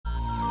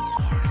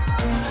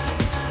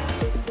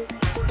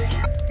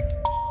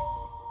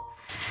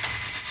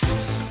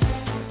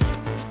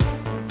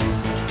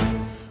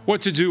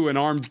What to do when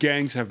armed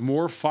gangs have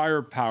more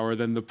firepower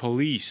than the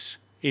police?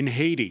 In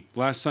Haiti,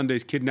 last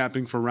Sunday's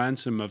kidnapping for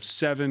ransom of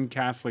 7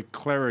 Catholic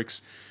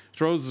clerics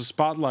throws the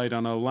spotlight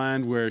on a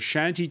land where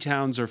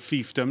shantytowns are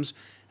fiefdoms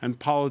and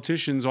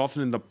politicians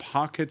often in the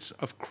pockets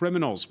of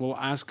criminals. We'll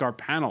ask our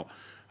panel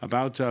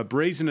about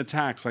brazen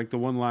attacks like the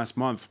one last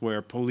month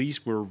where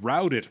police were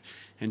routed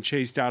and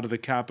chased out of the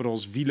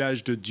capital's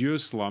Village de Dieu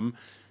slum,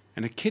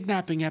 and a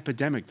kidnapping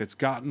epidemic that's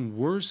gotten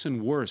worse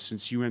and worse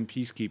since UN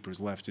peacekeepers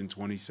left in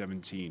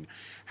 2017.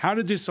 How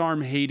to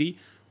disarm Haiti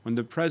when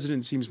the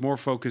president seems more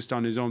focused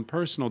on his own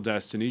personal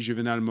destiny.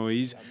 Jovenel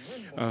Moïse,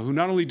 who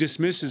not only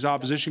dismisses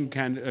opposition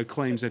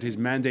claims that his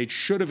mandate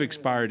should have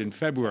expired in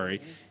February,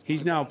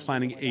 he's now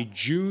planning a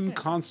June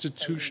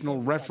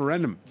constitutional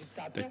referendum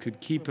that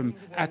could keep him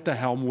at the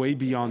helm way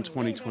beyond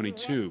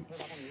 2022.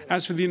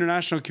 As for the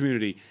international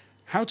community,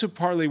 how to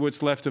parlay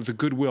what's left of the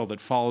goodwill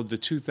that followed the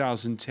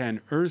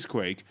 2010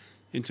 earthquake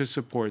into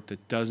support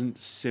that doesn't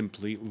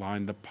simply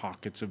line the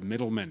pockets of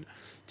middlemen.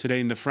 Today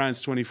in the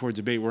France 24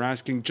 debate, we're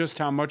asking just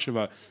how much of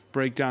a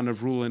breakdown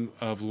of rule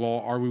of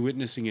law are we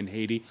witnessing in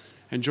Haiti?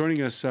 And joining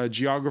us,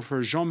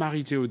 geographer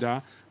Jean-Marie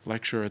Théodat,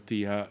 lecturer at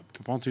the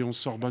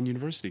Panthéon-Sorbonne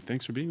University.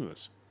 Thanks for being with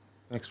us.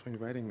 Thanks for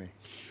inviting me.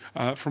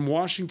 From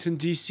Washington,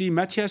 D.C.,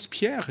 Mathias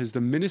Pierre is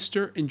the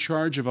minister in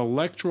charge of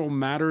electoral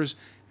matters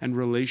and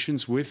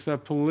relations with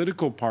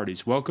political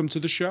parties. Welcome to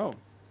the show.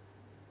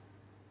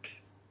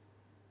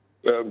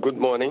 Good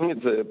morning.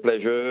 It's a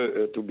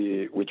pleasure to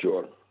be with you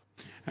all.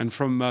 And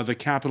from the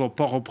capital,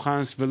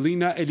 Port-au-Prince,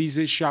 Velina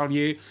Élysée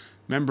Charlier,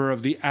 member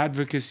of the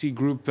advocacy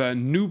group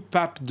Nous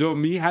Pas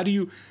Dormir. How do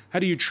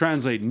you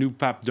translate Nous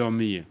Pas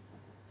Dormir?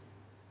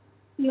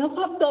 Nous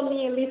Pas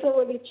Dormir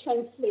literally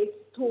translates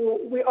to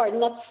 "we are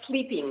not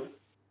sleeping."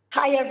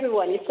 Hi,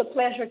 everyone. It's a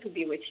pleasure to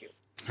be with you.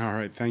 All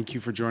right. Thank you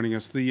for joining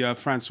us. The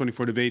France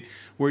 24 debate,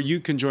 where you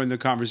can join the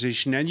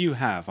conversation, and you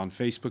have on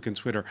Facebook and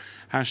Twitter,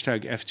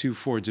 hashtag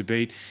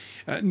F24debate.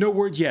 No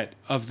word yet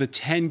of the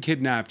 10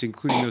 kidnapped,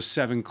 including those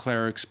 7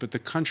 clerics, but the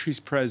country's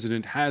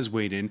president has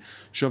weighed in.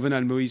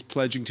 Jovenel Moïse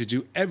pledging to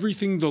do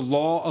everything the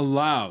law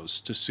allows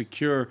to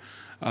secure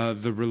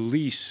the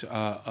release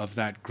of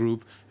that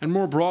group, and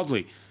more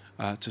broadly,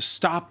 to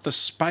stop the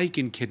spike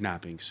in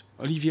kidnappings.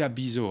 Olivia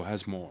Bizot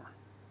has more.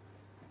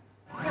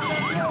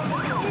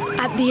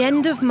 At the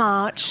end of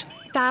March,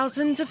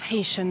 thousands of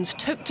Haitians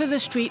took to the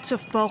streets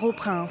of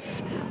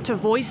Port-au-Prince to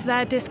voice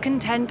their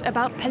discontent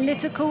about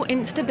political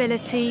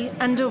instability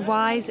and a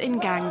rise in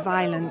gang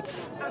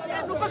violence.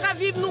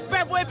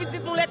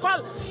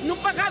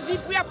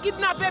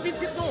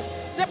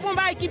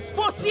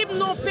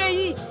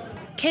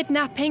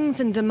 Kidnappings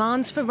and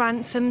demands for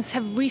ransoms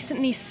have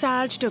recently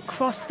surged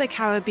across the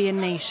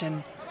Caribbean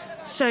nation.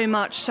 So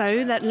much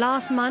so that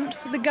last month,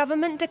 the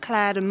government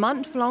declared a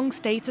month-long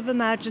state of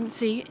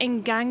emergency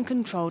in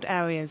gang-controlled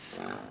areas.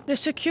 The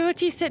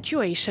security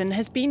situation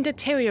has been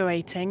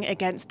deteriorating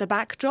against the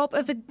backdrop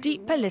of a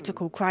deep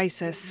political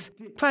crisis.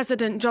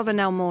 President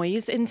Jovenel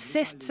Moïse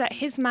insists that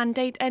his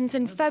mandate ends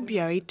in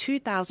February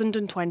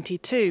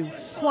 2022,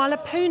 while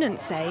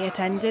opponents say it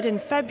ended in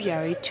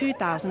February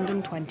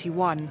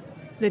 2021.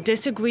 The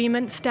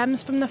disagreement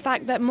stems from the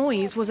fact that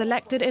Moïse was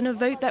elected in a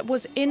vote that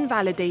was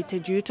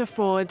invalidated due to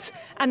frauds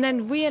and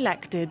then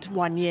re-elected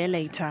 1 year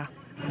later.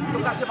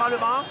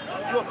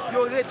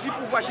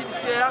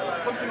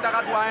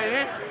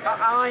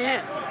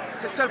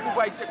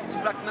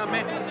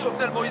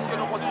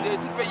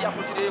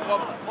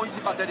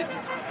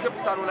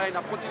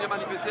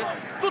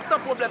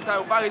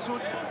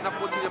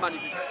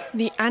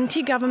 The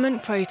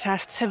anti-government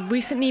protests have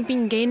recently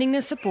been gaining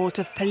the support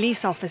of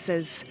police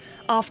officers,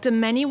 after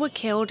many were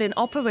killed in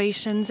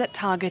operations that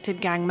targeted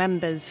gang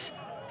members.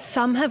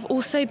 Some have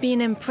also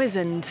been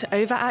imprisoned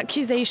over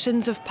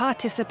accusations of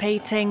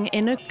participating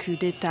in a coup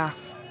d'etat.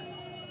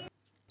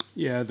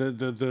 Yeah,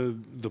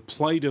 the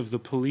plight of the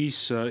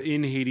police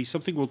in Haiti,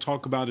 something we'll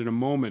talk about in a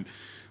moment.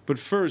 But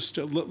first,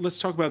 let's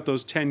talk about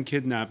those 10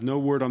 kidnapped. No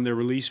word on their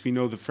release. We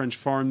know the French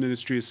Foreign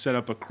Ministry has set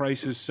up a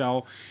crisis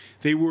cell.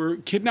 They were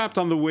kidnapped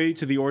on the way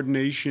to the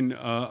ordination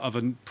of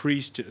a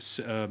priestess,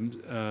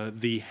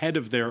 the head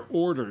of their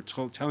order,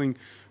 telling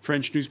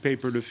French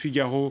newspaper Le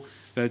Figaro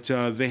that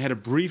they had a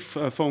brief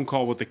phone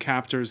call with the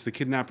captors. The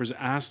kidnappers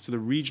asked the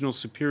regional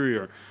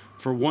superior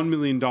for $1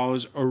 million,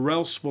 or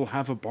else we'll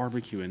have a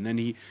barbecue. And then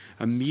he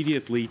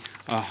immediately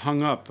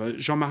hung up.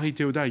 Jean-Marie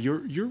Théodat,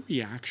 your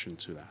reaction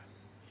to that?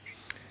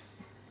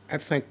 I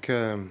think,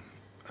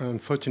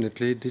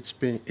 unfortunately, it's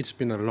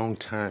been a long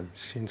time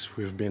since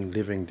we've been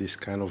living this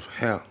kind of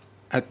hell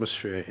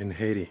atmosphere in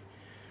Haiti,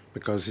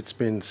 because it's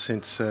been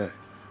since,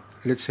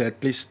 let's say,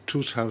 at least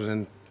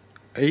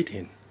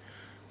 2018,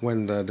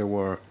 when there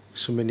were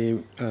so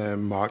many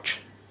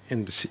march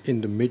in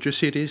the major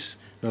cities,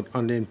 not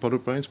only in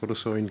Port-au-Prince, but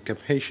also in Cap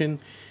Haitien,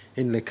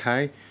 in Les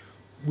Cayes,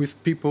 with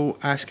people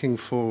asking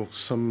for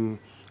some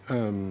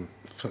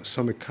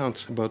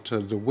accounts about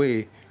the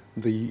way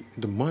the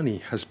money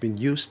has been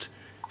used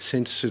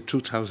since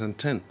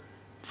 2010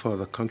 for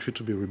the country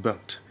to be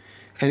rebuilt.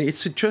 And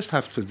it's just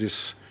after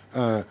this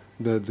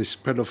the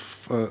spread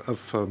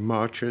of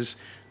marches,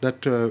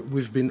 that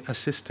we've been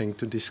assisting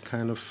to this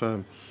kind of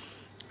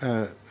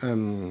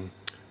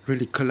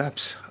really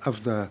collapse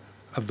of the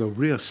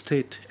real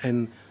state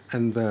and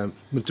the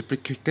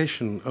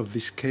multiplication of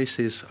these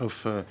cases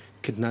of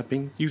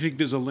kidnapping. You think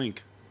there's a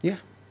link? Yeah.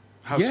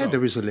 How yeah, so?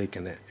 There is a link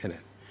in it.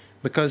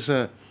 Because,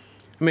 I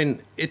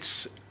mean,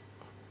 it's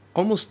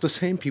almost the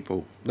same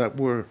people that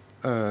were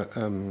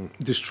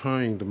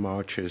destroying the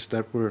marches,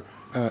 that were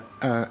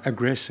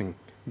aggressing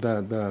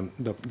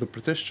the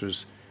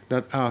protesters,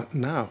 that are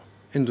now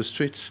in the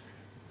streets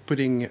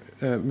putting,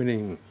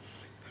 meaning,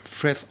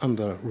 threat on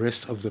the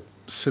rest of the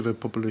civil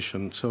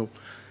population. So,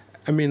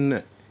 I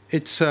mean,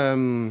 it's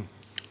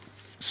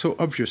so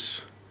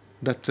obvious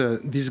that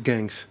these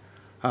gangs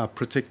are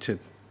protected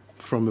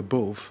from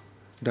above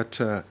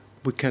that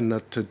we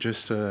cannot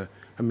just,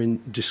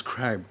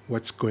 describe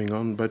what's going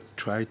on, but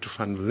try to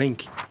find a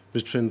link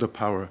between the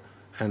power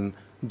and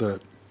the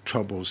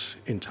troubles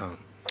in town.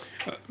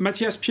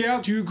 Mathias, Pierre,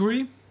 do you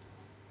agree?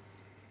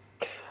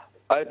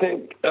 I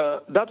think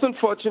that's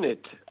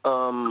unfortunate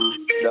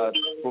that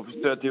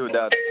Professor Theo,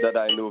 that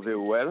I know very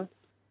well,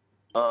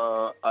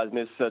 has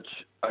made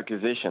such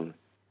accusation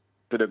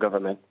to the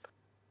government.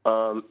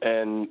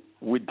 And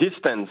we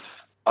distance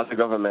as a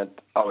government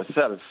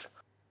ourselves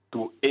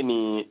to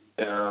any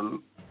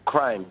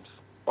crimes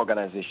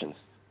organizations.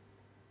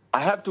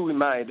 I have to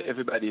remind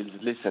everybody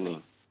who's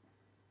listening,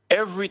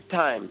 every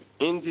time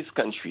in this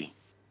country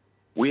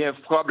we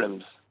have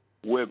problems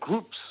where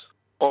groups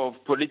of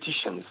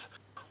politicians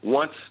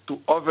want to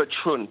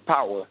overthrow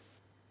power,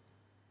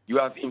 you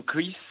have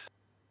increase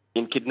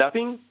in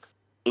kidnapping,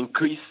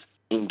 increase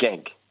in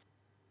gang.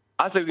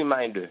 As a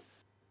reminder,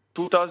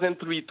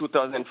 2003,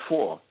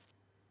 2004,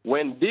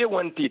 when they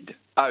wanted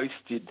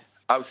Aristide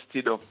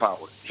of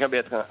power,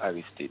 Jean-Bertrand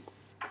Aristide,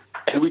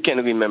 and we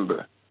can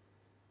remember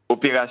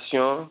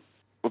Operation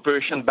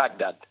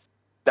Baghdad.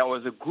 There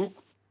was a group,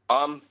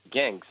 armed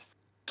gangs,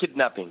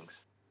 kidnappings,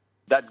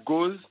 that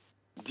goes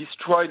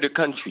destroy the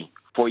country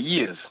for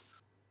years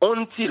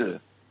until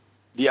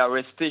the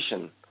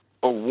arrestation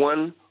of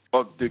one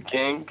of the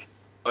gang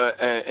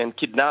and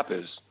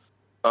kidnappers,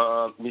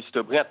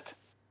 Mr. Brett,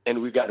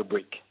 and we got a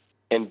break.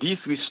 And this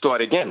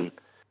restored again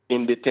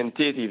in the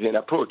tentative and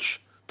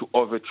approach to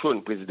overthrow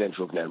President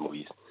Jovenel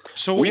Moïse.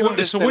 So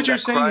what you're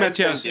saying,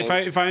 Mathias,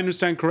 if I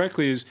understand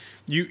correctly, is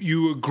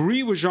you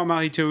agree with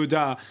Jean-Marie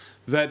Théodat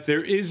that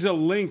there is a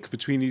link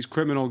between these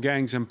criminal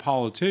gangs and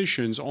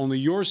politicians, only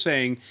you're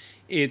saying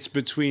it's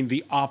between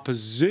the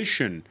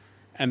opposition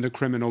and the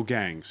criminal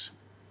gangs.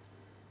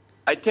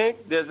 I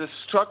think there's a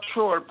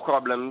structural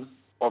problem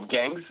of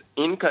gangs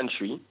in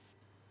country.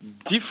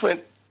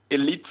 Different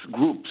elite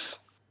groups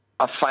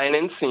are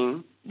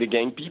financing the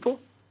gang people.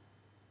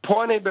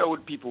 Poor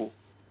neighborhood people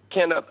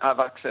cannot have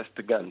access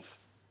to guns.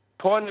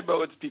 Poor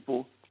neighborhood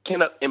people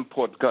cannot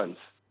import guns.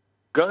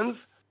 Guns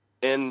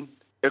and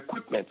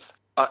equipment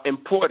are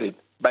imported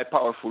by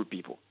powerful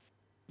people.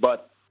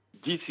 But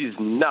this is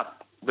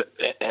not,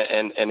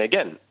 and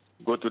again,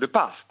 go to the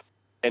past.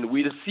 And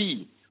we'll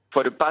see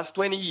for the past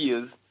 20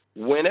 years,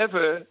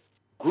 whenever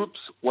groups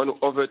want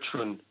to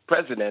overthrow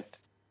president,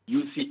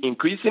 you see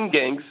increasing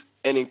gangs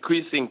and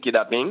increasing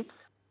kidnapping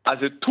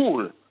as a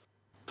tool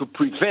to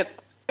prevent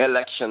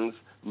elections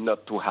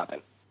not to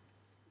happen.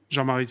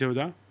 Jean-Marie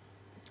Théodat?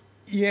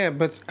 Yeah,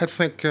 but I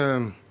think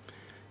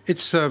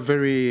it's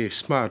very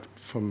smart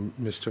from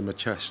Mr.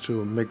 Mathias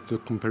to make the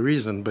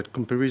comparison, but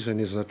comparison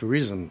is not a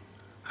reason,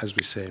 as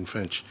we say in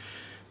French,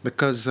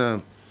 because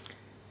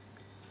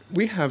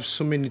we have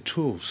so many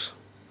tools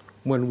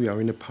when we are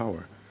in a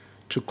power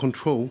to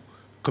control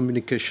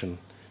communication,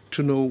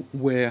 to know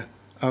where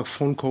a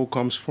phone call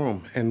comes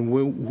from and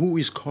who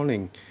is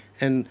calling.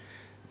 And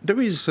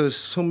there is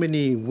so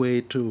many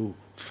ways to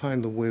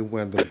find a way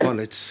where the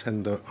bullets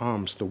and the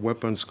arms, the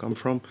weapons come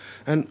from.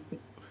 And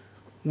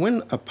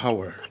when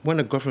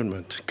a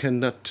government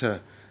cannot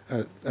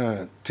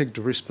take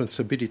the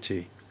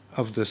responsibility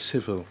of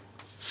the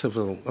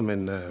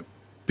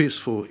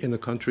peaceful in a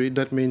country,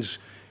 that means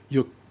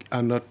you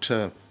are not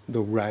the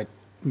right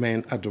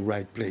man at the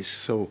right place.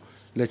 So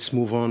let's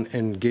move on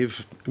and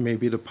give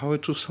maybe the power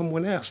to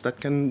someone else that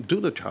can do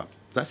the job.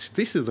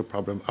 This is the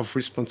problem of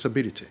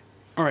responsibility.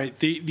 All right,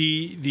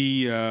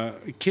 the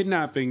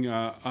kidnapping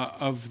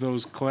of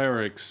those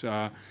clerics.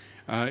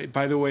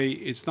 By the way,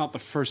 it's not the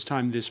first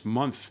time this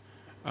month.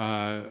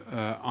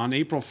 On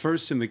April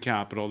 1st in the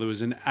capital, there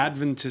was an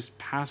Adventist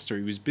pastor.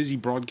 He was busy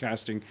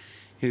broadcasting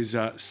his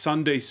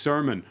Sunday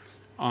sermon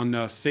on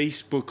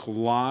Facebook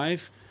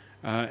Live,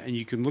 and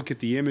you can look at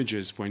the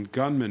images when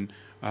gunmen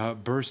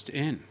burst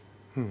in.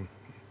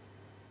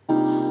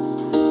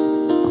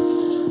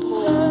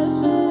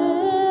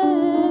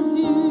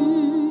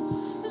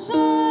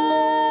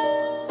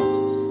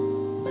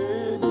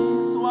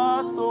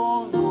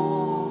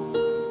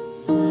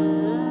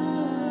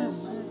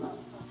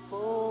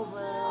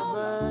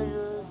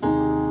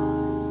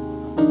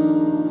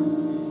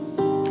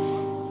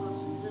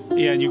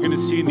 Yeah, and you're going to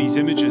see in these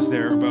images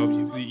there, about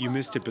you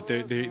missed it, but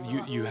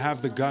you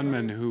have the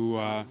gunmen who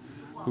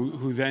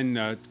who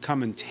then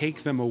come and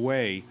take them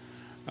away.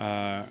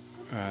 And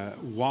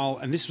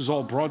this was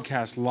all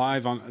broadcast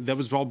live on. That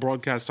was all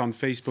broadcast on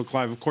Facebook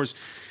Live. Of course,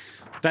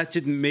 that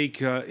didn't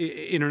make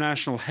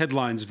international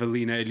headlines.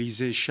 Velina,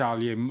 Élysée,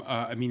 Charlier.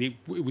 I mean, it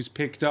was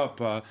picked up,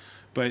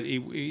 but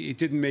it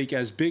didn't make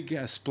as big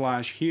a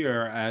splash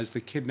here as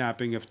the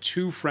kidnapping of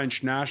 2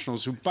 French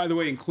nationals, who, by the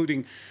way,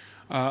 including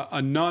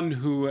a nun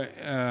who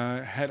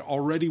had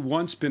already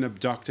once been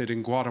abducted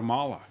in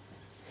Guatemala.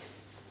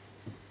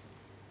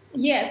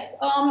 Yes.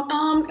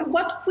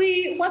 What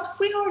we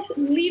are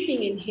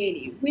living in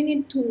Haiti, we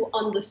need to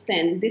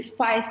understand,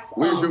 despite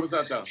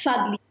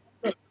sadly,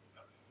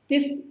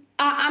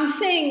 I'm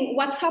saying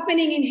what's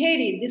happening in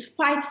Haiti,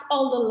 despite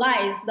all the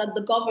lies that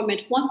the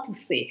government want to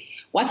say,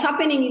 what's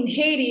happening in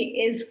Haiti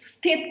is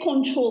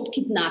state-controlled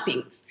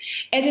kidnappings.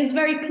 It is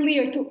very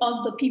clear to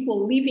us, the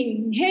people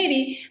living in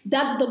Haiti,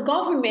 that the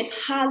government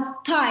has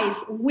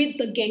ties with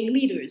the gang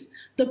leaders.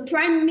 The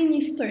Prime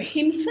Minister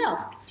himself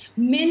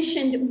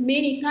mentioned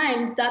many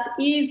times that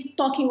he is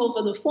talking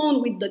over the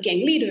phone with the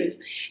gang leaders.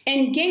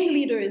 And gang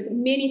leaders,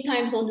 many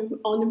times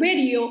on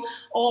radio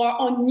or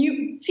on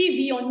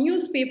TV, on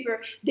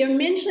newspaper, they're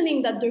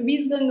mentioning that the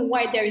reason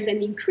why there is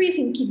an increase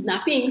in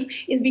kidnappings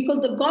is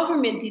because the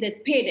government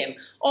didn't pay them.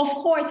 Of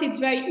course, it's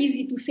very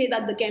easy to say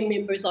that the gang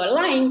members are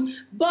lying,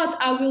 but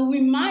I will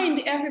remind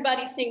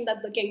everybody saying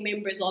that the gang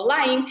members are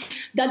lying,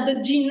 that the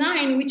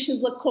G9, which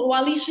is a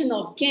coalition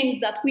of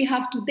gangs that we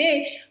have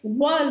today,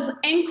 was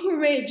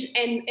encouraged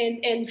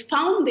and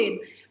founded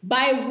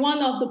by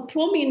one of the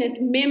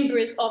prominent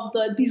members of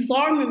the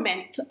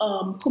disarmament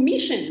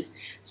commission.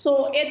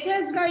 So it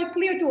is very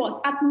clear to us.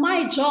 At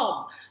my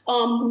job,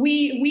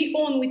 we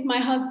own with my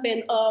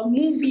husband a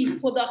movie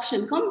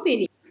production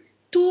company.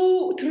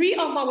 3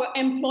 of our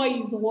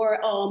employees were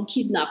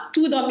kidnapped,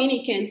 2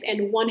 Dominicans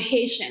and 1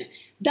 Haitian.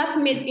 That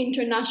made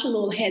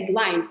international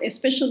headlines,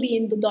 especially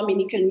in the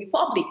Dominican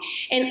Republic.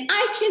 And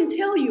I can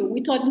tell you,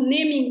 without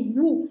naming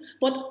who,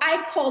 but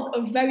I called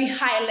a very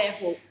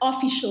high-level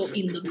official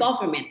in the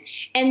government,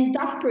 and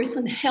that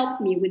person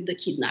helped me with the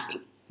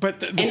kidnapping.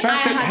 But the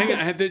fact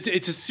that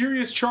it's a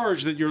serious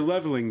charge that you're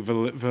leveling,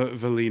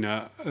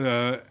 Velina.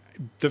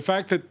 The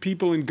fact that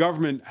people in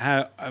government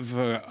have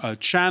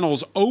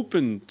channels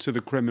open to the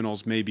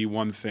criminals may be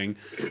one thing,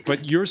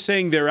 but you're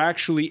saying they're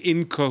actually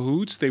in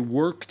cahoots, they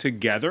work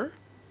together?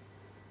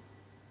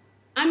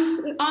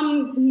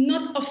 I'm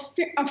not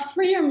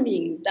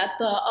affirming that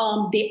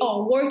they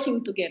are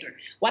working together.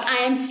 What I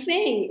am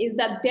saying is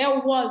that there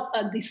was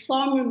a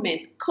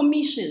disarmament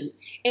commission,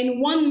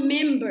 and one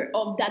member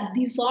of that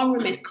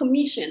disarmament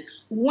commission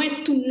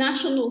went to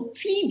national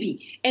TV,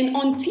 and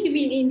on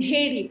TV in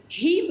Haiti,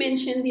 he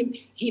mentioned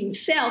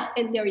himself,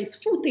 and there is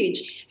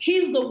footage.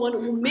 He's the one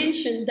who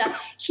mentioned that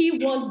he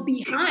was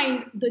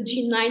behind the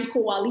G9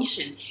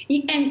 coalition.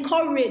 He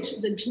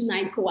encouraged the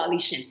G9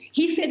 coalition.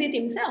 He said it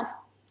himself.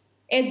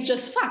 It's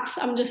just facts.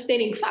 I'm just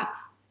stating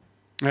facts.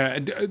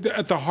 At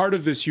the heart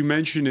of this, you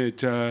mentioned it,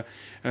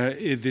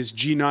 this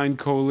G9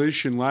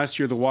 coalition. Last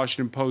year, the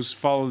Washington Post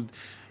followed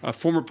a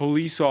former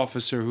police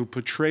officer who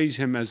portrays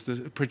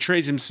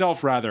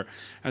himself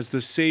as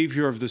the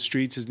savior of the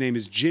streets. His name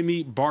is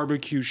Jimmy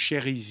Barbecue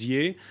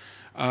Cherizier.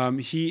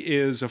 He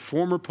is a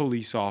former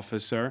police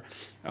officer,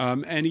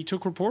 and he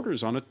took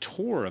reporters on a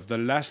tour of the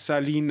La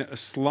Saline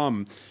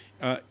slum.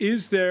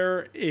 Is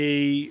there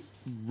a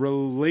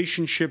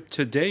relationship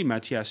today,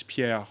 Mathias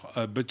Pierre,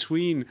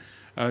 between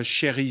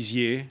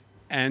Cherizier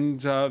and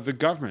the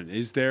government?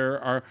 Is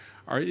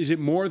it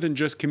more than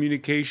just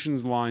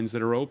communications lines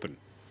that are open?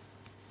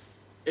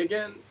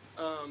 Again,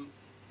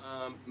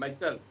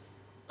 myself,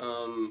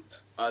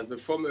 as a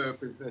former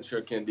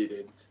presidential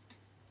candidate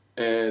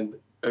and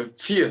a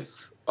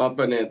fierce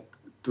opponent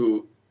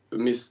to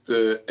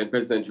Mr. and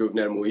President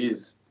Jovenel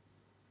Moïse,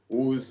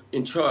 who's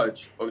in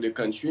charge of the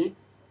country,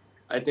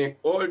 I think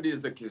all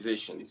these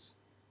accusations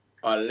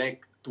are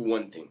linked to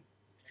one thing: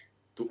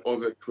 to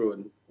overthrow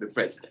the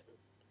president.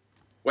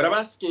 What I'm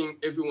asking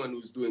everyone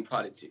who's doing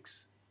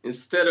politics,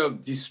 instead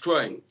of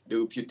destroying the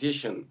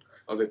reputation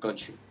of a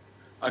country,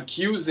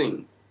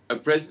 accusing a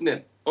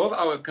president of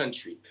our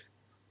country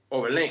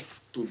of a link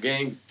to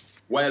gangs,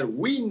 while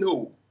we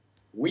know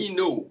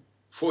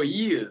for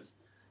years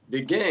the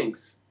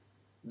gangs,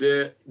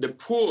 the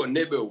poor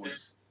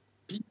neighborhoods,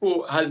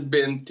 people has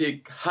been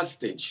taken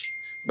hostage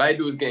by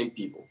those gang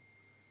people.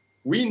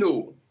 We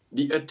know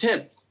the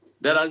attempt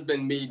that has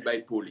been made by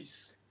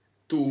police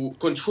to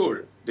control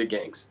the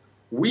gangs.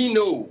 We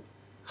know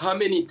how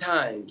many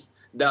times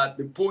that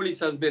the police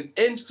has been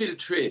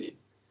infiltrated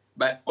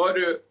by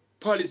other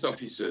police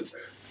officers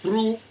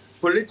through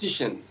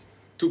politicians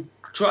to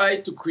try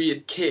to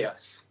create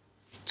chaos.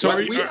 So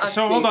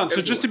hold on.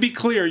 So just to be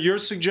clear, you're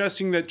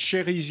suggesting that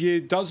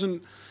Cherizier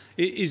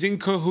is in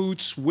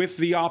cahoots with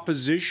the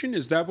opposition?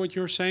 Is that what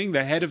you're saying?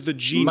 The head of the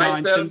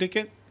G9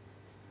 syndicate?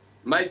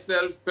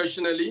 Myself,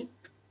 personally,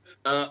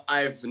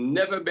 I've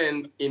never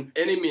been in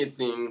any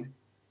meeting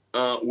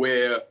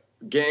where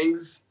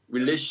gangs'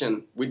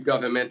 relation with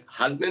government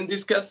has been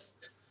discussed.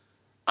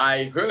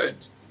 I heard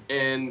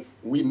and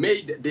we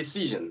made a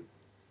decision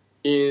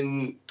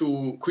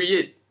to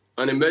create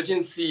an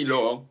emergency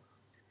law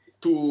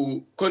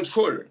to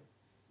control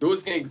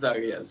those gangs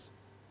areas.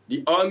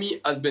 The army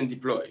has been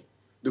deployed.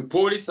 The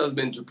police has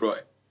been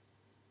deployed.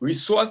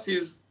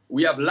 Resources,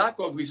 we have lack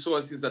of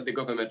resources at the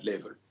government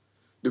level.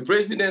 The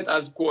president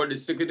has called the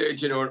Secretary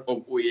General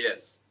of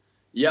OAS.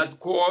 He had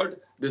called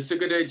the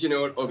Secretary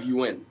General of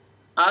UN,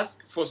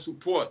 asked for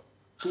support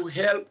to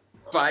help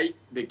fight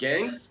the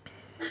gangs,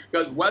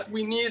 because what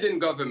we need in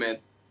government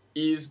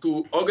is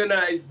to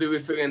organize the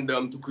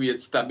referendum to create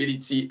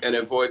stability and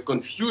avoid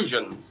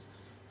confusions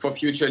for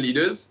future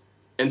leaders,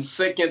 and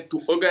second,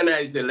 to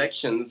organize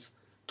elections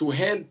to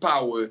hand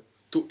power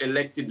to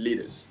elected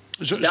leaders.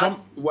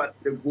 That's what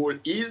the goal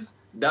is.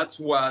 That's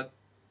what,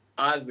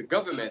 as the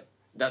government,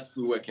 that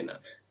we're working on.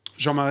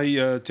 Jean-Marie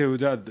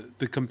Théodat,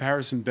 the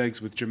comparison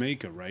begs with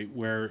Jamaica, right,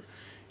 where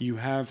you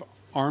have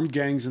armed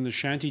gangs in the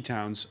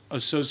shantytowns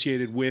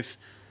associated with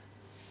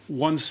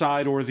one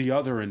side or the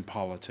other in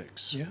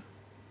politics.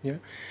 Yeah.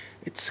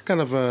 It's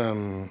kind of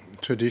a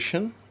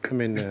tradition, I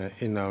mean,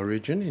 in our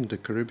region, in the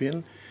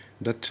Caribbean,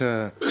 that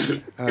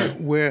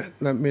where,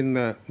 I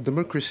mean,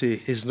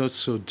 democracy is not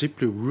so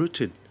deeply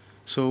rooted.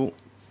 So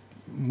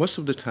most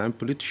of the time,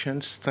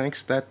 politicians think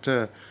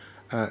that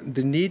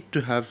they need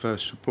to have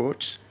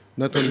supports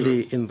not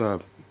only in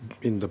the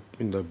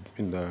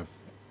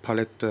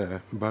ballot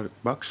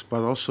box,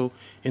 but also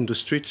in the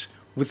streets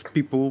with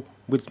people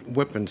with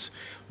weapons.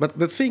 But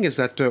the thing is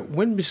that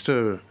when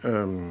Mr.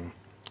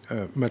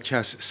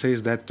 Mathias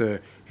says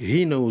that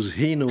he knows,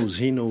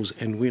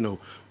 and we know,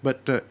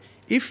 but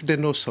if they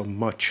know so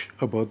much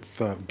about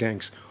the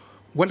gangs,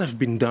 what have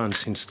been done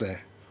since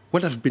there?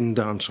 What have been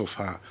done so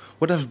far?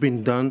 What have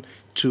been done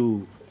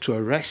to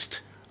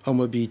arrest or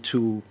maybe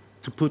to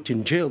put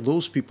in jail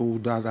those people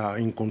that are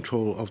in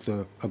control of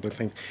the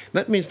thing?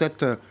 That means that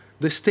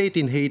the state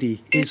in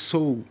Haiti is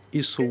so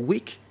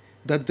weak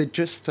that they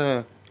just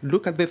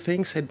look at the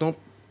things and don't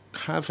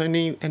have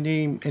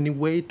any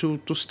way to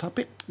stop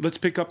it. Let's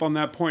pick up on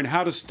that point.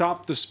 How to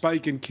stop the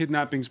spike in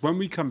kidnappings. When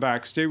we come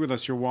back, stay with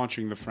us. You're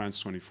watching the France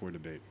 24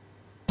 debate.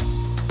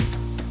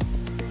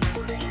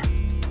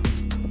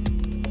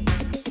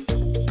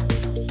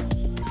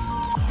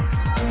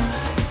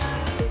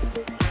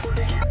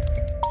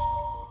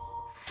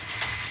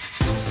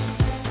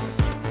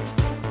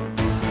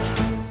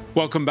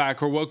 Welcome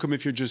back, or welcome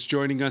if you're just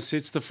joining us.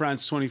 It's the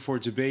France 24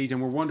 debate,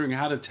 and we're wondering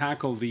how to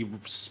tackle the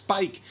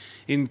spike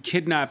in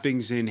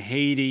kidnappings in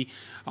Haiti.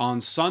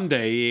 On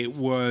Sunday, it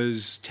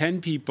was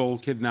 10 people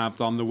kidnapped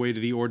on the way to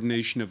the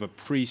ordination of a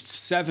priest,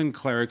 7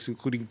 clerics,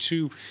 including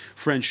 2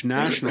 French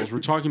nationals. We're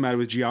talking about it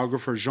with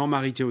geographer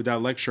Jean-Marie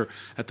Théodat, lecturer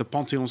at the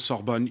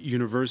Panthéon-Sorbonne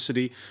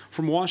University.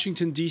 From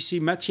Washington, D.C.,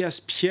 Mathias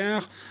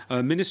Pierre,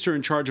 minister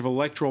in charge of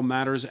electoral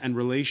matters and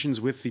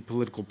relations with the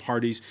political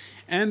parties.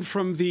 And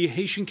from the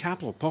Haitian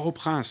capital,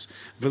 Port-au-Prince,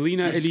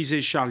 Velina Élysée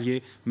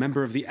Charlier,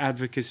 member of the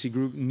advocacy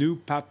group Nous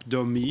Pape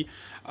Domi.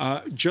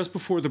 Just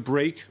before the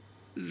break,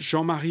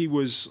 Jean-Marie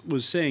was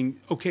saying,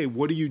 okay,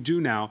 what do you do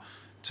now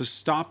to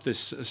stop this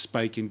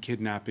spike in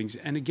kidnappings?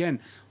 And again,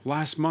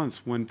 last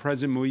month, when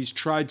President Moïse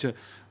tried to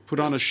put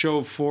on a show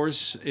of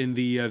force in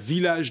the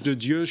Village de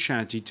Dieu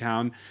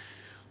shantytown,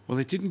 well,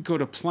 it didn't go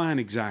to plan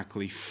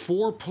exactly.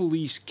 4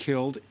 police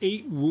killed,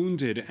 8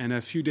 wounded, and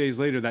a few days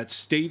later, that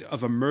state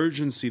of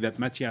emergency that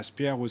Mathias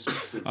Pierre was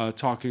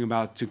talking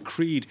about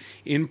decreed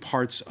in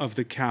parts of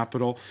the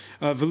capital.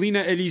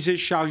 Velina Élysée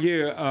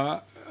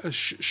Charlier,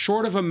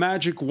 short of a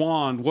magic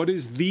wand, what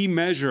is the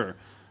measure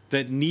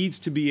that needs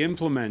to be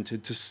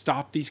implemented to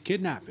stop these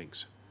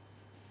kidnappings?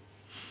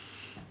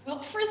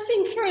 Well, first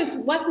thing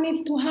first, what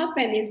needs to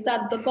happen is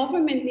that the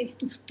government needs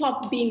to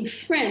stop being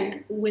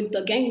friend with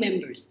the gang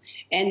members.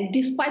 And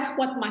despite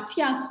what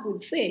Mathias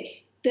would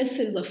say, this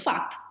is a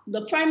fact.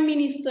 The Prime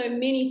Minister,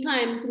 many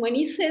times, when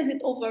he says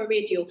it over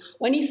radio,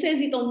 when he says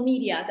it on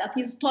media, that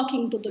he's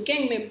talking to the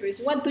gang members,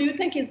 what do you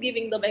think he's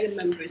giving the gang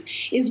members?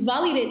 He's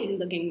validating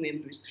the gang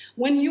members.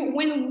 When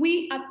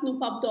we at Nous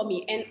Pape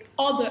Domi and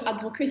other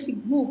advocacy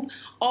groups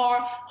are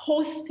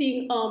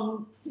hosting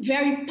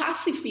very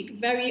pacific,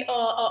 very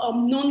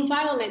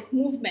non-violent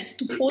movements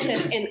to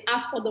protest and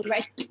ask for the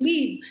right to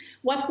leave,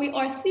 what we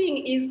are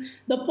seeing is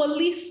the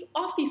police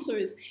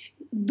officers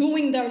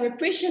doing the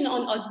repression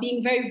on us,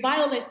 being very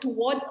violent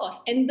towards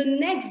us. And the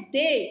next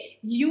day,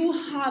 you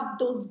have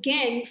those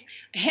gangs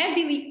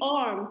heavily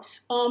armed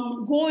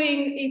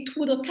going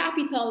to the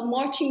capital,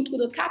 marching to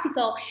the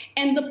capital,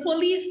 and the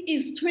police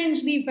is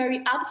strangely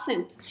very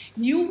absent.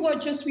 You were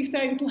just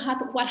referring to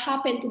what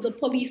happened to the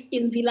police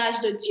in Village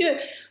de Dieu.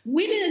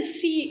 We didn't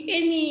see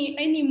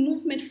any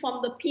movement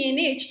from the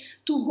PNH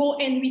to go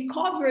and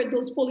recover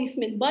those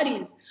policemen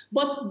bodies,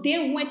 but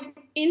they went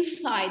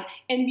inside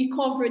and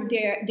recover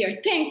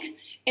their tank.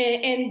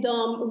 And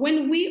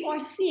when we are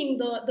seeing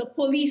the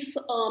police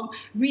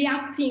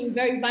reacting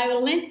very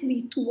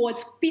violently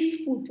towards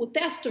peaceful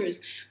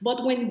protesters,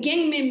 but when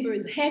gang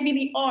members,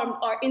 heavily armed,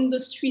 are in the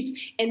streets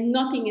and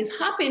nothing is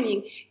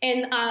happening,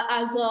 and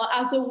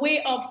as a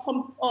way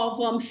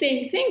of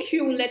saying thank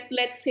you,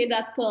 let's say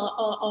that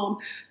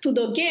to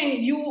the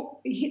gang, you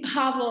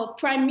have a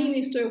prime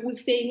minister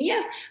who's saying,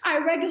 yes, I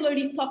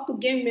regularly talk to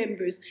gang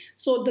members.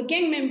 So the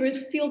gang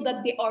members feel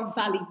that they are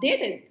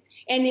validated.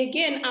 And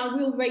again, I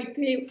will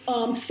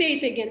say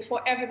it again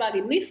for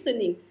everybody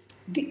listening.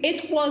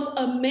 It was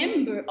a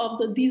member of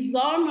the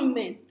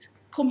Disarmament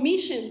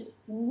Commission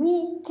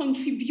who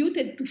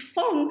contributed to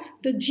fund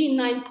the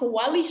G9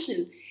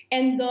 coalition.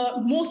 And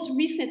the most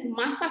recent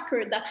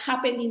massacre that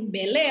happened in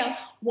Bel Air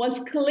was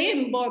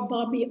claimed by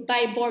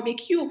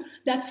Barbecue,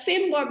 that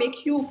same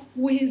Barbecue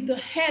who is the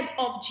head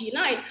of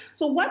G9.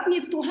 So what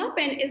needs to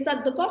happen is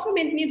that the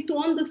government needs to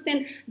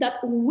understand that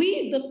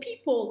we, the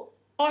people,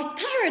 are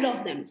tired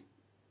of them.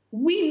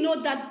 We know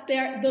that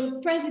the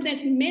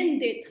president's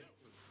mandate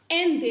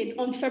ended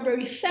on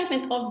February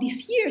 7th of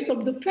this year. So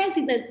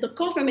the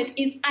government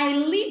is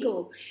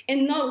illegal.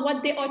 And now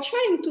what they are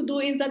trying to do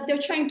is that they're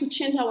trying to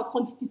change our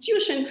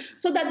constitution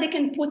so that they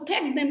can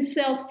protect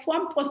themselves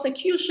from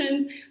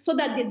prosecutions, so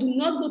that they do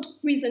not go to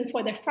prison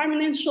for their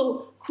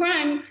financial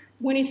crime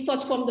when it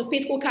starts from the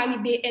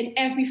Petro-Caribbean and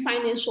every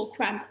financial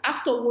crimes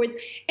afterwards,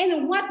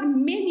 and what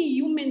many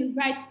human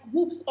rights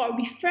groups are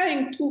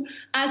referring to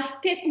as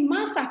state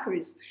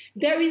massacres.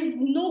 There is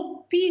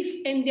no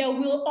peace, and there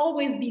will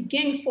always be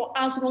gangs for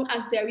as long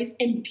as there is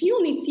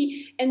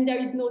impunity and there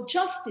is no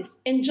justice.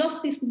 And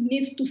justice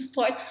needs to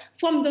start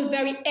from the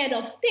very head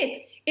of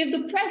state. If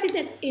the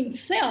president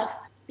himself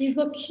is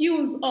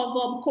accused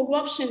of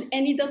corruption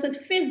and he doesn't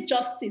face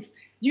justice,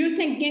 do you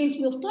think gangs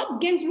will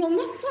stop? Gangs will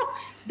not stop.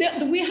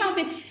 We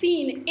haven't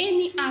seen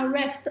any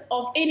arrest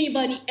of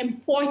anybody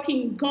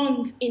importing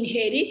guns in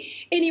Haiti,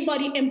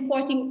 anybody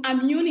importing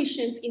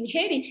ammunition in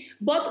Haiti.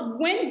 But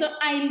when the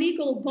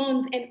illegal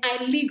guns and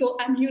illegal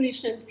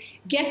ammunition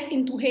get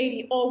into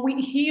Haiti, or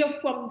we hear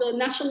from the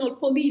national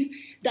police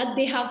that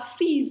they have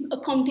seized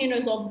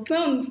containers of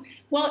guns,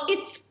 well,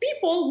 it's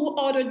people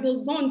who ordered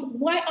those guns.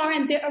 Why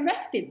aren't they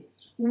arrested?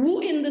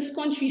 Who in this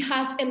country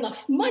has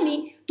enough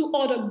money to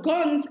order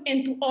guns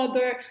and to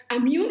order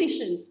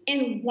ammunition?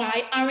 And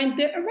why aren't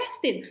they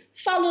arrested?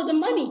 Follow the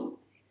money.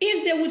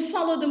 If they would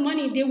follow the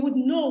money, they would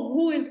know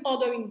who is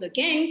ordering the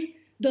gang,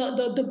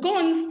 the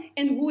guns,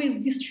 and who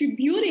is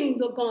distributing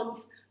the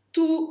guns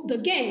to the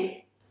gangs.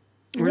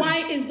 Why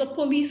is the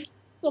police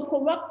so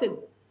corrupted?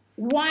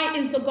 Why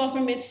is the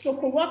government so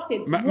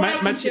corrupted? Why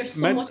is there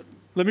so much?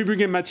 Let me bring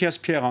in Mathias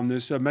Pierre on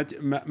this.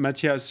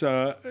 Mathias,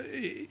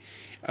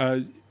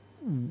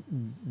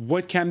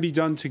 what can be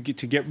done to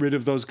get rid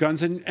of those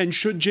guns, and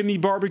should Jimmy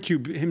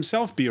Barbecue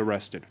himself be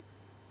arrested?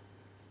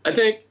 I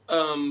think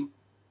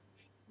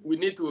we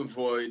need to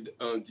avoid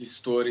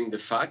distorting the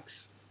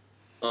facts.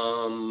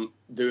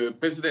 The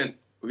president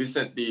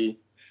recently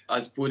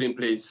has put in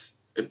place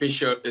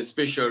a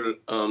special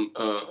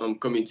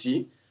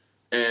committee,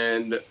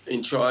 and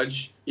in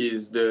charge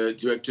is the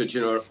Director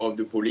General of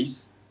the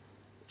Police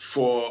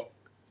for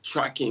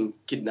tracking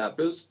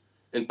kidnappers,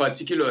 and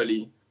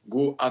particularly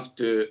go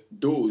after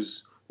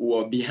those who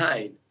are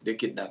behind the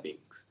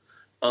kidnappings.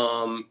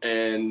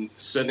 And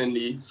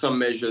certainly some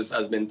measures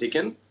has been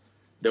taken.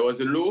 There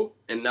was a law,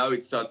 and now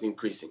it starts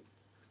increasing.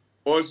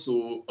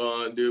 Also,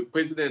 the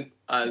president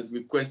has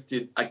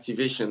requested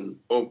activation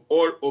of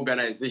all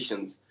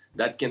organizations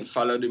that can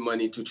follow the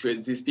money to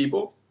trace these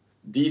people.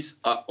 These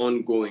are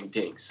ongoing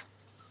things.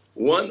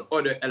 One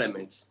other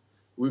element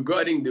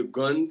regarding the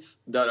guns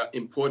that are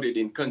imported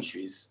in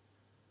countries,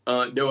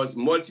 there was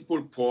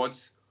multiple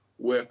ports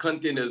where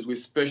containers with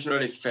special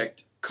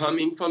effect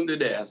coming from the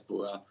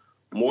diaspora,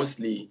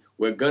 mostly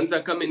where guns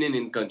are coming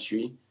in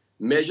country,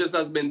 measures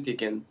has been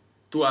taken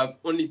to have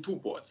only two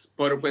ports,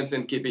 Port-au-Prince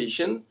and Cape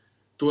Haitian,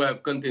 to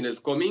have containers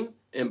coming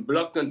and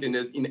block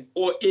containers in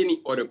or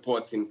any other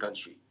ports in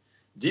country.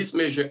 This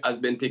measure has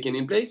been taken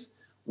in place.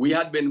 We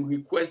had been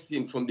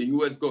requesting from the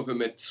US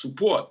government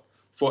support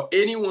for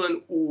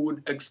anyone who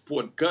would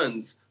export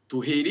guns to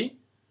Haiti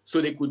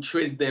so they could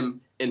trace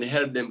them and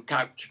help them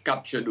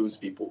capture those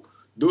people.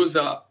 Those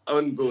are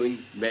ongoing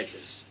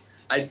measures.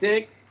 I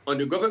think on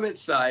the government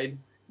side,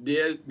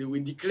 we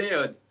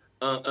declared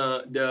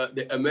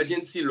the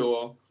emergency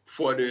law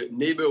for the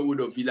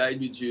neighborhood of Village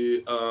de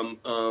Dieu,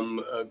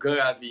 Grand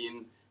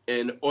Ravine,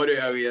 and other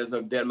areas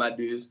of Delma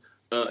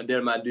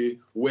 2,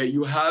 where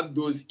you have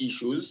those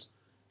issues,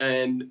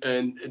 and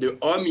the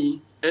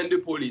army and the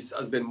police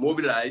has been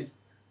mobilized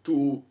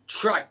to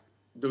track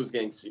those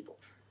gangs people.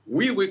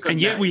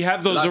 And yet we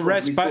have those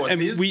arrests,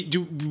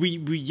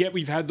 yet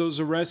we've had those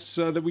arrests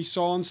that we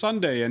saw on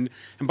Sunday. And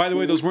by the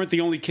way, those weren't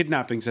the only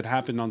kidnappings that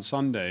happened on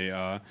Sunday.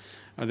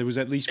 There was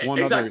at least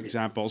one other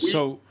example.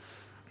 So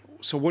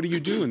what are you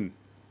doing?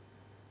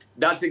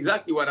 That's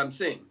exactly what I'm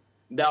saying.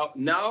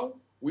 Now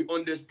we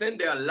understand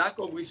there are lack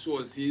of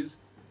resources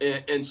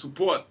and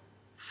support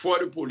for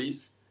the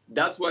police.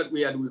 That's what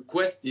we had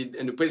requested,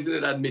 and the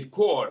president had made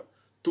call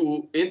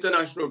to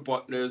international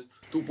partners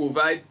to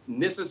provide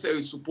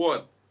necessary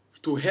support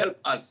to help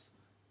us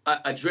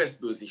address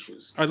those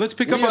issues. All right, let's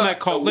pick up on that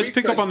call. Let's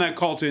pick up on that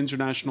call to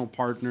international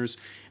partners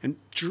and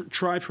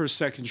try for a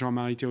second,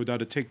 Jean-Marie Théodat,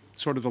 to take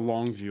sort of the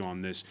long view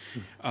on this.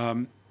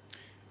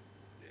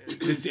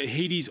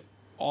 Haiti's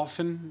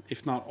often,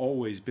 if not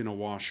always, been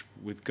awash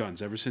with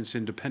guns, ever since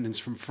independence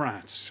from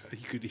France,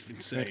 you could even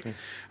say.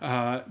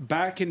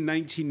 Back in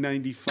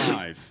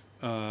 1995,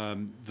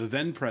 the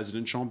then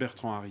president,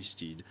 Jean-Bertrand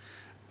Aristide,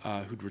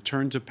 who'd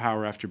returned to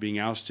power after being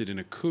ousted in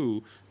a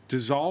coup,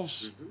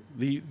 dissolves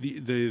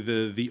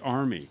the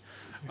army.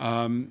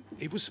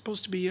 It was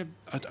supposed to be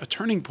a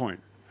turning point,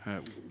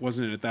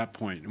 wasn't it, at that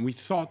point? And we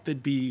thought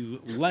there'd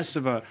be less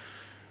of a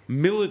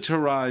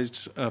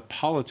militarized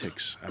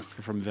politics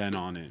from then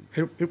on in.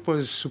 It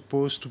was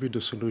supposed to be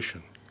the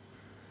solution.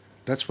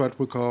 That's what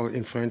we call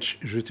in French,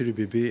 jeter le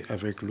bébé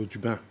avec l'eau du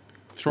bain.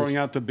 Throwing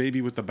out the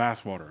baby with the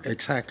bathwater.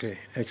 Exactly,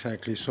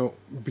 exactly. So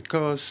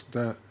because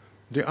the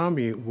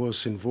army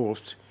was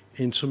involved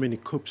in so many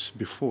coups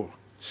before,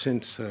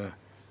 since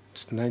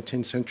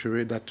 19th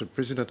century, that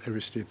President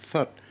Aristide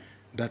thought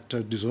that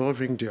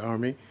dissolving the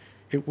army,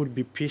 it would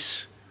be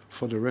peace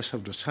for the rest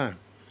of the time.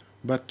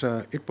 But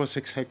it was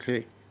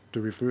exactly the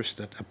reverse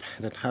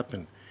that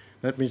happened.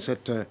 That means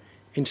that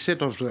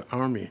instead of the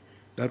army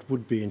that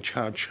would be in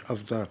charge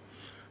of the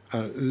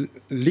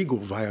legal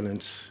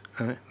violence,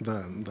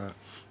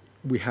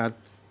 we had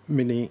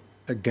many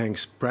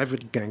gangs,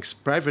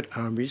 private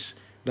armies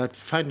that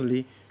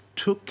finally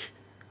took,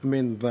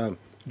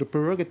 the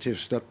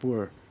prerogatives that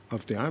were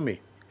of the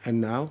army,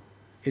 and now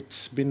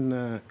it's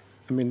been,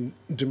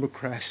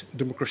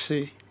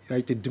 democracy,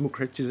 like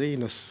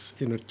democratized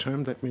in a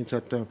term that means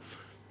that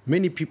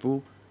many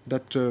people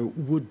that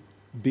would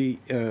be,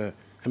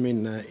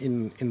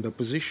 in the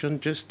position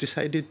just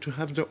decided to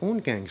have their own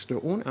gangs,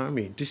 their own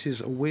army. This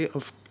is a way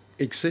of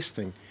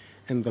existing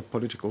in the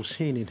political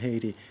scene in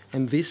Haiti,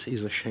 and this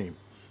is a shame.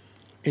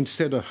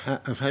 Instead of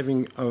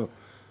having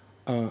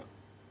an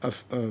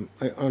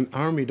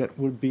army that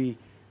would be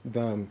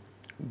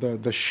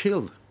the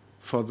shield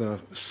for the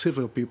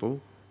civil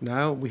people,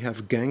 now we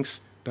have gangs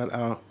that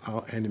are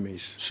our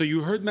enemies. So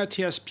you heard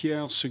Mathias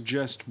Pierre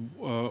suggest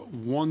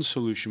one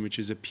solution, which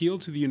is appeal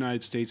to the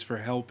United States for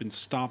help in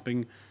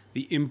stopping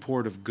the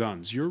import of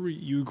guns.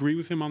 You agree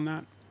with him on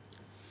that?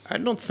 I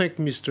don't think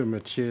Mr.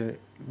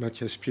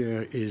 Mathias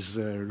Pierre is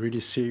really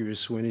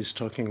serious when he's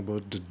talking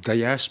about the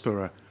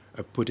diaspora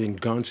putting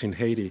guns in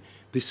Haiti.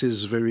 This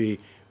is very,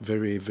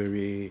 very,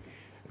 very,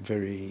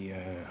 very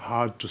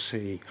hard to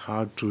say,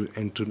 hard to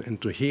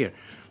hear,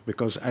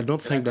 because I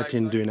don't think that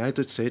in the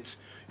United States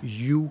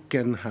you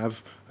can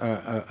have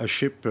a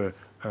ship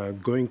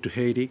going to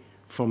Haiti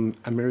from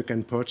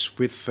American ports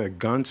with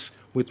guns,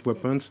 with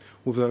weapons,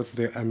 without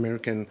the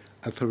American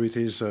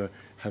authorities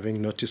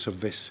having notice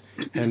of this.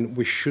 And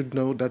we should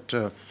know that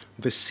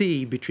the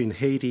sea between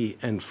Haiti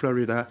and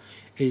Florida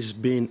is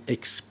being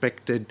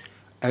expected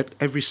at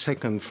every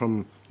second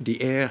from the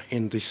air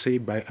in the sea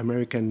by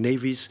American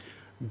navies,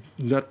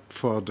 not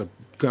for the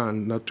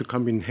gun, not to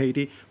come in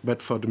Haiti,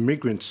 but for the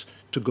migrants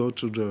to go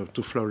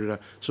to Florida.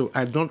 So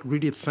I don't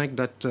really think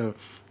that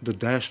the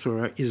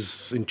diaspora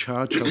is in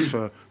charge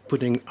of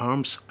putting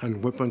arms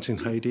and weapons in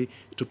Haiti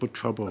to put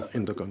trouble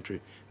in the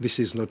country. This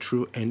is not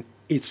true, and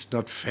it's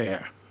not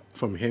fair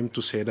from him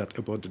to say that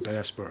about the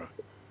diaspora.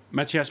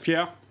 Mathias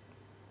Pierre?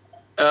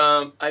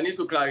 I need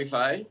to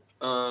clarify.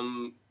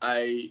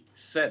 I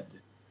said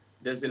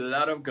there's a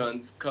lot of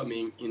guns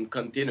coming in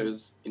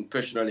containers in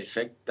personal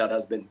effect that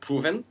has been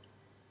proven.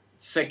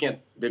 Second,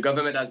 the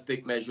government has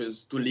taken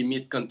measures to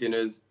limit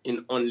containers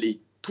in only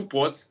 2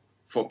 ports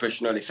for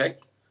personal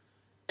effect.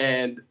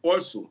 And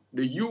also,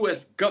 the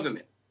U.S.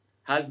 government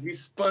has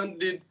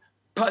responded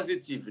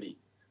positively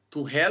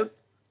to help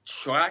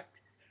track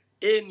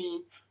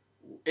any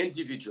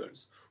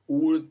individuals who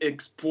will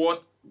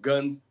export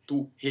guns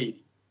to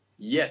Haiti.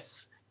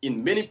 Yes,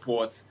 in many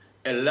ports,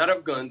 a lot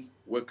of guns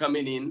were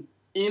coming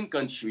in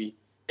country,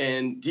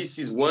 and this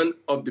is one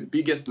of the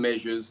biggest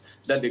measures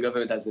that the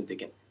government hasn't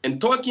taken. And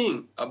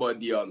talking about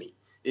the army,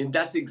 and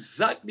that's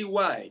exactly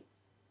why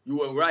you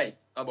were right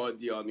about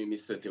the army,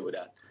 Mr.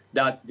 Théodat,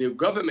 that the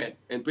government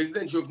and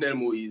President Jovenel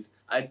Moïse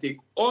had taken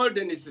all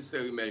the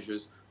necessary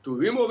measures to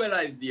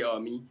remobilize the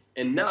army,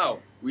 and now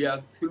we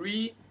have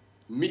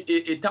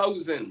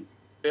 1,000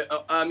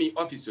 army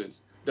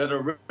officers that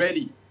are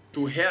ready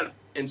to help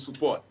and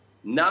support.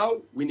 Now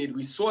we need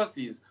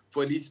resources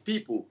for these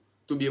people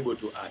to be able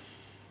to act.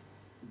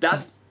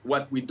 That's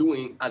what we're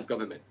doing as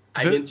government.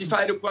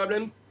 Identify the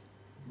problem,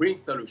 bring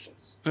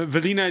solutions.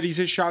 Velina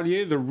Elise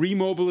Charlier, the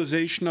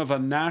remobilization of a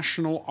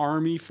national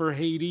army for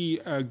Haiti,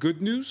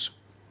 good news?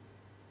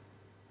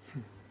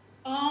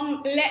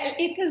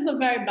 It is a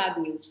very bad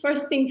news.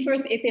 First thing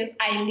first, it is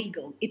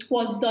illegal. It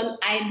was done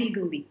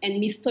illegally,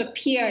 and Mr.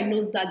 Pierre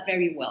knows that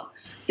very well.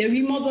 They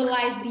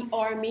remobilized the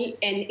army,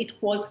 and it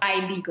was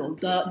illegal.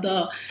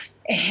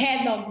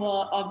 head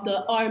of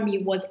the army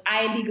was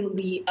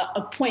illegally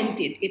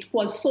appointed. It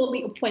was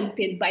solely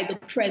appointed by the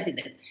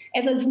president.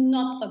 It is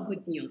not a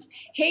good news.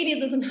 Haiti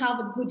doesn't have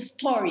a good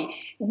story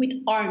with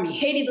army.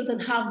 Haiti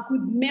doesn't have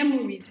good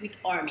memories with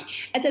army.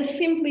 It is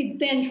simply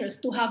dangerous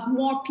to have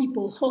more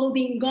people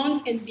holding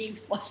guns and being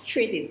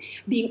frustrated,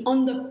 being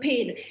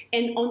underpaid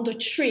and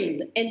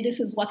undertrained. And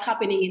this is what's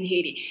happening in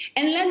Haiti.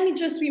 And let me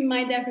just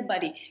remind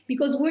everybody,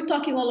 because we're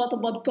talking a lot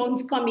about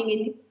guns coming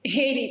in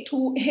Haiti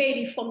to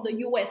Haiti from the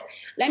U.S.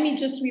 Let me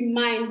just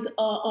remind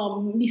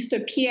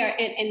Mr. Pierre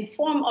and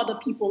inform other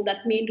people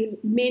that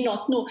may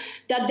not know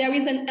that there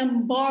is an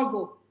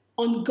embargo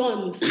on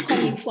guns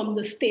coming from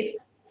the States.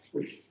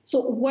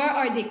 So where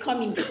are they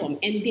coming from?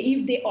 And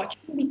if they are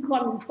truly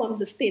coming from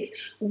the States,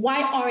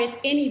 why aren't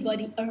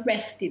anybody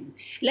arrested?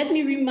 Let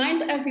me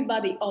remind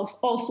everybody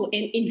also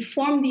and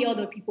inform the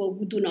other people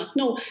who do not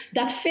know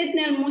that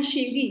Ferdinand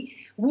Moncheri,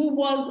 who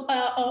was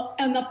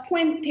an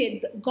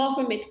appointed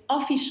government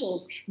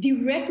official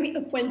directly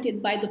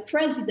appointed by the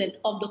president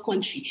of the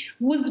country,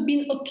 who's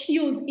been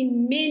accused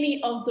in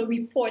many of the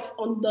reports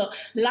on the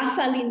La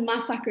Saline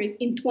massacres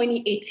in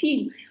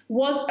 2018,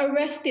 was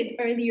arrested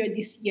earlier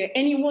this year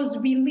and he was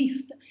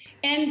released.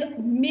 And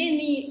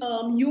many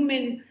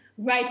human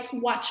rights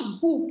watch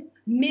group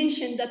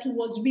mentioned that he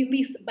was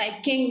released by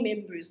gang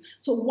members.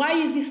 So why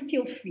is he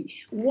still free?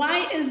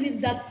 Why is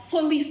it that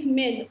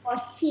policemen are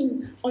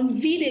seen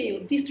on video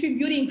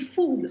distributing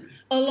food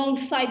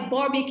alongside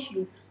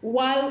barbecue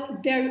while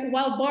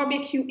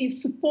barbecue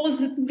is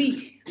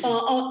supposedly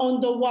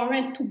on the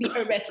warrant to be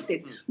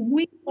arrested?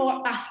 We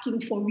are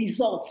asking for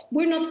results.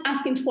 We're not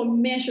asking for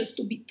measures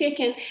to be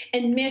taken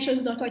and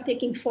measures that are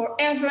taking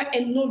forever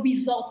and no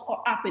results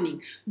are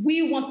happening.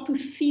 We want to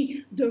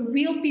see the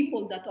real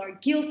people that are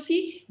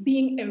guilty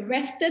being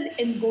arrested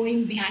and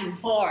going behind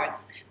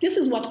bars. This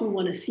is what we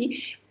want to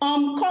see.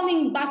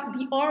 Calling back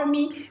the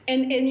army,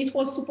 and it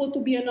was supposed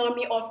to be an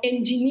army of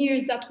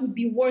engineers that would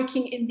be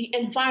working in the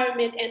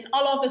environment, and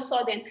all of a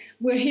sudden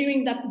we're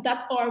hearing that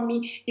that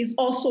army is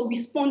also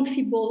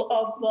responsible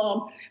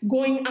of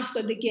going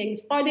after the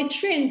gangs. Are they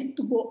trained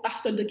to go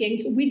after the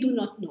gangs? We do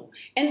not know.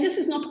 And this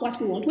is not what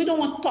we want. We don't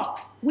want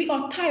talks. We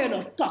are tired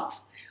of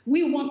talks.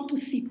 We want to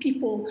see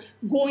people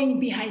going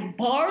behind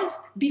bars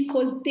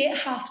because they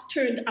have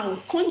turned our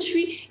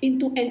country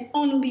into an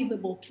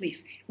unlivable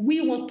place.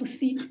 We want to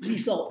see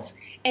results.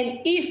 And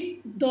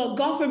if the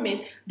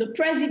government, the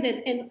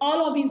president, and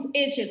all of his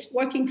agents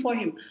working for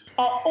him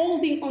are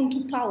holding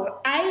onto power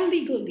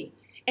illegally,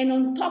 and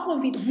on top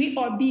of it, we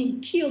are being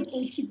killed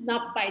or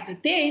kidnapped by the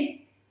days,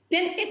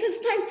 then it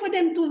is time for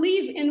them to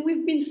leave. And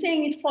we've been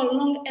saying it for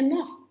long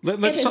enough.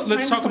 Let's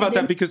talk about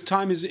that because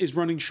time is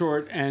running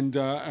short, and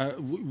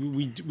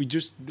we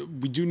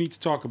do need to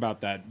talk about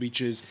that, which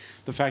is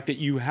the fact that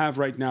you have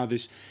right now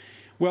this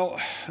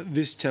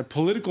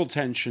political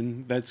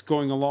tension that's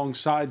going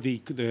alongside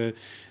the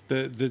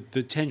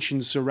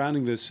tension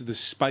surrounding this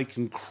spike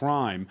in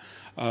crime.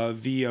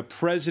 The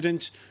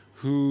president,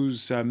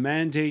 whose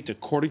mandate,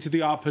 according to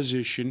the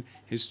opposition,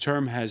 his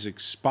term has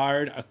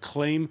expired, a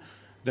claim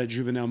that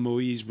Jovenel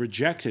Moïse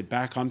rejected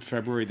back on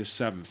February the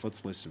 7th.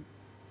 Let's listen.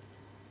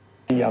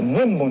 Il y a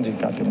même bon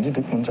dictateur, dit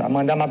tout le monde ça.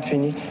 Mandat m'a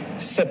fini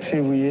 7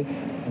 février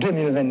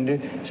 2022.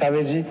 Ça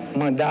veut dire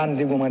mandat me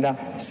dégon mandat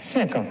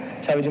 5 ans.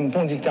 Ça veut dire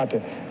bon dictateur.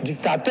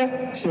 Dictateur,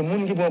 c'est le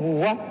monde qui prend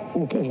pouvoir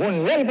ou qu'on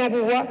l'aile pas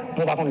pouvoir,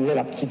 mon pas qu'on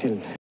l'aile quitter.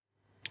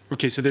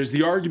 Okay, so there's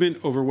the argument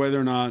over whether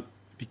or not,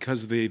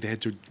 because they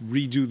had to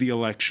redo the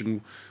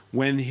election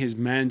when his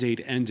mandate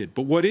ended.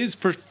 But what is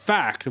for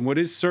fact and what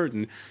is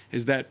certain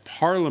is that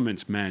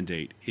Parliament's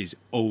mandate is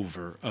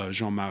over,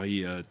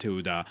 Jean-Marie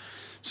Théodat.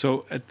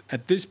 So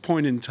at this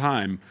point in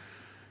time,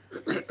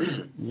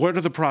 what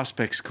are the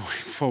prospects going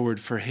forward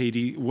for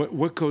Haiti?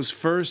 What goes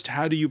first?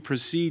 How do you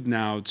proceed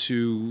now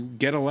to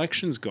get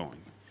elections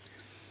going?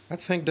 I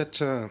think that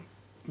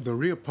the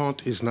real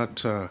point is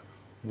not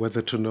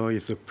whether to know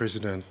if the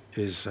president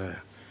is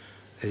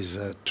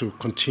to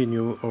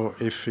continue or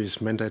if his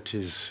mandate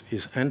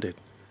is ended.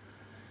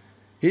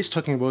 He's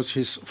talking about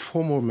his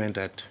formal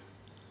mandate.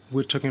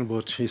 We're talking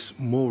about his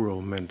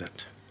moral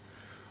mandate,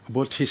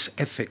 about his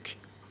ethic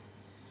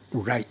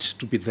right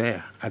to be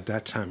there at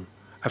that time,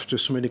 after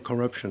so many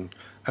corruption,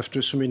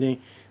 after so many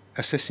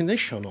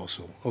assassination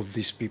also of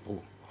these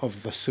people,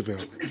 of the civil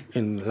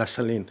in La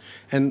Saline.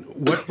 And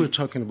what we're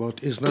talking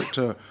about is not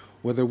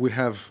whether we're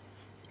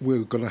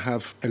going to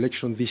have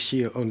election this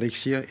year or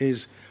next year,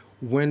 is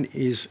when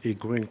is he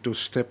going to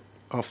step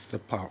off the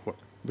power?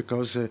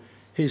 Because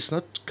he's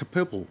not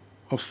capable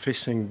of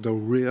facing the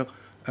real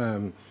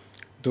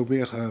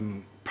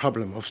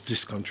problem of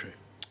this country.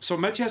 So,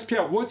 Mathias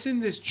Pierre, what's in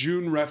this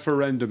June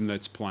referendum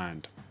that's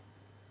planned?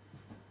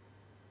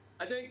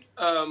 I think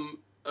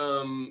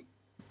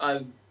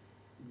as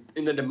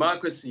in a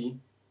democracy,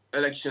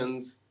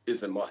 elections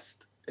is a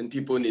must, and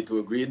people need to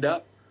agree with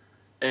that.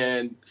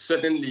 And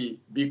certainly,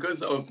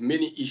 because of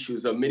many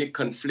issues, of many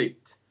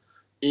conflicts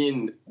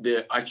in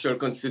the actual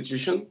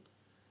constitution,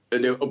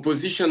 the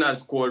opposition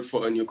has called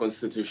for a new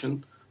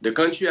constitution. The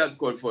country has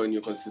called for a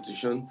new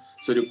constitution,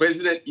 so the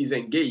president is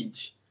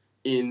engaged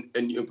in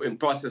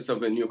process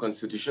of a new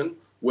constitution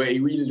where he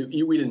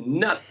will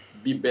not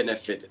be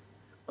benefited.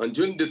 On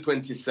June the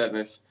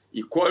 27th,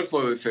 he called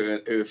for a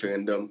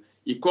referendum.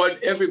 He called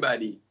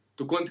everybody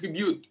to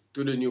contribute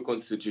to the new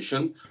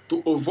constitution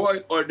to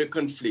avoid all the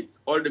conflict,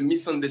 all the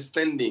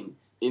misunderstanding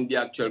in the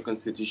actual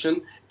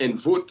constitution, and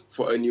vote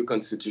for a new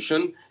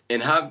constitution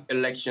and have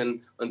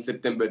election on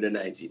September the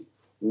 19th.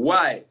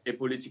 Why a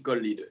political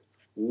leader?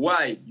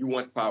 Why you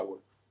want power?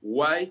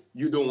 Why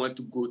you don't want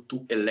to go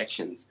to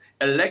elections?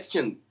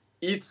 Election,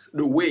 it's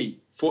the way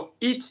for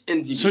each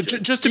individual. So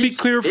just to be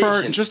clear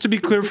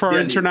for our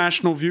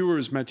international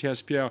viewers,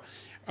 Mathias Pierre,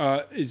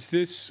 is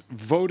this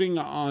voting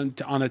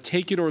on a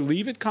take it or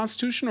leave it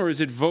constitution, or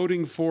is it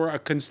voting for a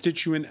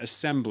constituent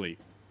assembly?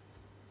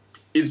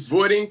 It's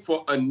voting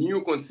for a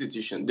new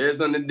constitution. There's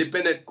an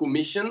independent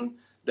commission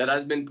that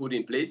has been put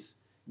in place.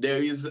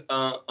 There is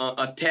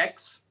a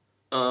text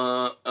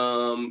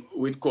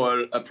we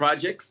call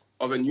projects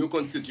of a new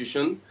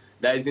constitution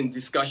that is in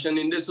discussion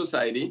in the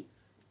society.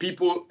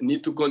 People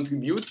need to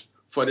contribute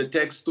for the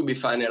text to be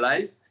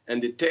finalized,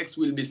 and the text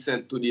will be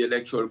sent to the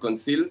Electoral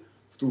Council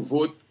to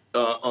vote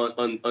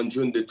on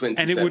June the 27th.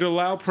 And it would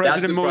allow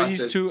President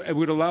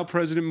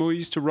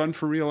Moïse to run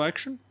for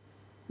re-election?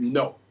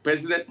 No,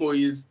 President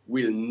Moïse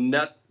will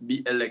not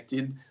be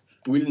elected,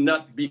 will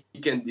not be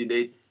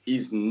candidate,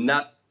 is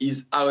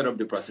out of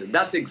the process.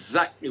 That's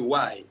exactly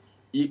why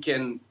he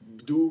can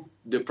do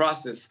the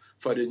process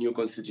for the new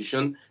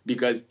constitution,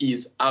 because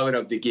he's out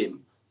of the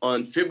game.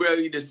 On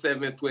February the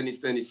 7th,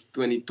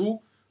 2022,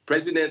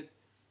 President,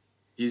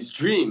 his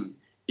dream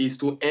is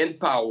to end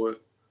power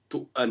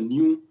to a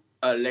new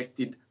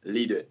elected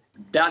leader.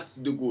 That's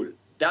the goal.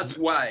 That's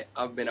why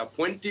I've been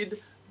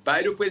appointed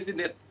by the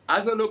president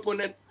as an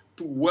opponent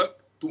to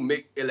work to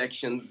make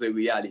elections a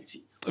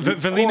reality.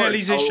 Veline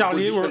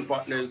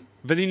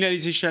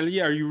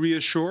Elise-Charlier, are you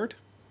reassured?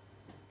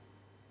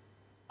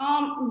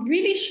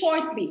 Really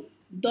shortly,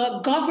 the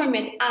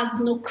government has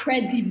no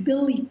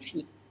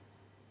credibility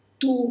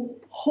to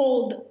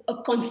hold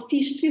a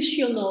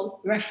constitutional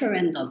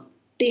referendum.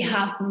 They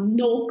have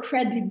no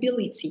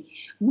credibility.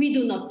 We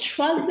do not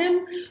trust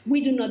them.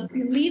 We do not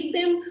believe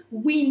them.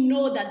 We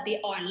know that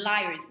they are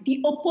liars.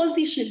 The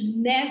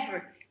opposition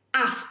never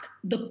asked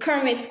the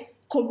current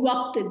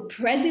corrupted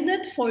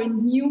president for a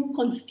new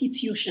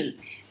constitution.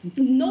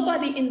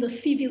 Nobody in the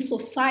civil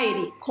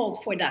society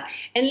called for that.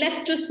 And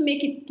let's just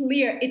make it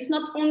clear, it's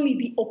not only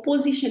the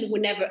opposition who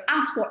never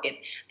asked for it.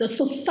 The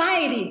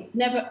society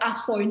never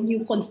asked for a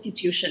new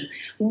constitution.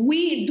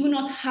 We do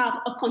not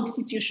have a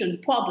constitution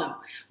problem.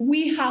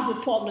 We have a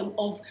problem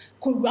of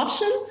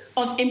corruption,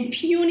 of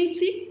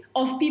impunity,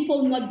 of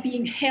people not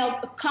being held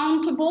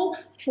accountable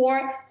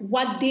for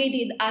what they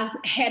did as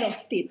head of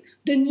state.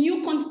 The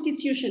new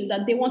constitution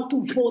that they want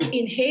to vote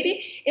in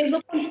Haiti is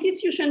a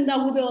constitution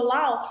that would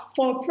allow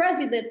for a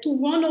president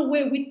to run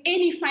away with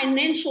any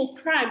financial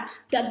crime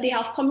that they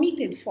have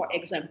committed, for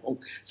example.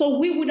 So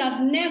we would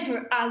have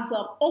never, as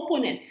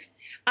opponents,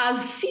 as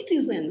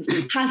citizens,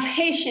 as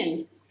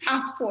Haitians,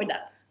 asked for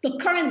that. The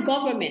current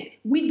government,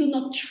 we do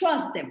not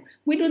trust them.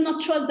 We do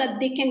not trust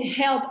that they can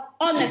help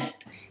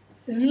honest,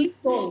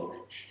 legal,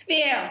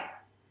 fair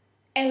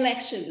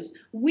elections.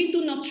 We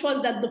do not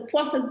trust that the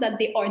process that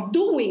they are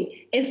doing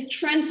is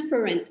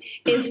transparent,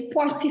 is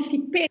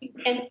participating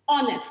and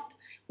honest.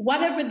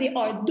 Whatever they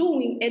are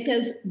doing, it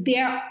is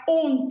their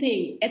own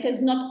thing. It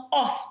is not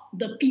us,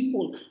 the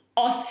people,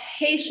 us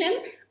Haitians,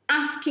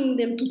 asking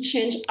them to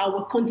change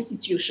our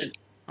constitution.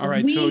 All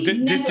right, so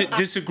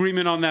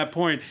disagreement on that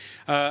point.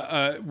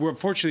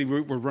 Fortunately,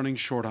 we're running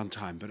short on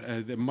time,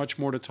 but much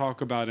more to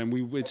talk about, and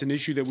it's an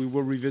issue that we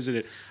will revisit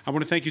it. I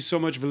want to thank you so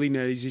much, Veline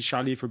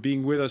Elise-Charlier, for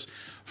being with us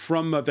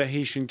from the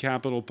Haitian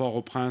capital,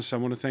 Port-au-Prince. I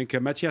want to thank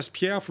Mathias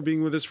Pierre for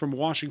being with us from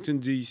Washington,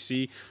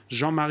 D.C.,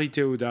 Jean-Marie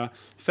Théodat.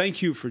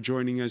 Thank you for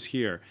joining us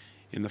here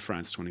in the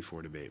France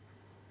 24 debate.